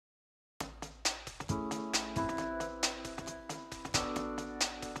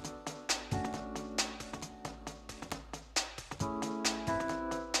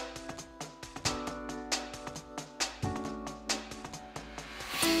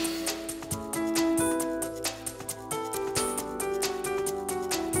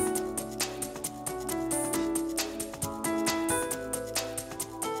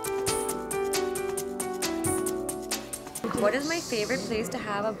What is my favorite place to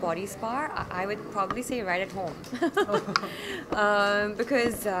have a body spa? I would probably say right at home.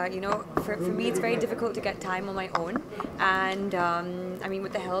 Because, for me it's very difficult to get time on my own. And I mean,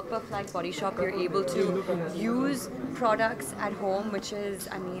 with the help of like Body Shop, you're able to use products at home, which is,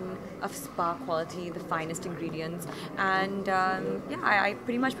 I mean, of spa quality, the finest ingredients. And yeah, I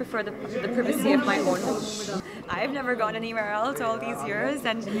pretty much prefer the privacy of my own home. I've never gone anywhere else all these years,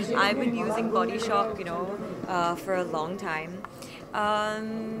 and I've been using Body Shop, for a long time.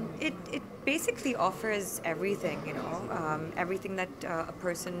 It basically offers everything, everything that a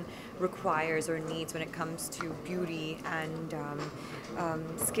person requires or needs when it comes to beauty and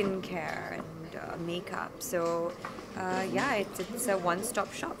skincare and makeup. So yeah, it's a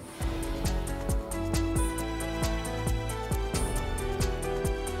one-stop shop.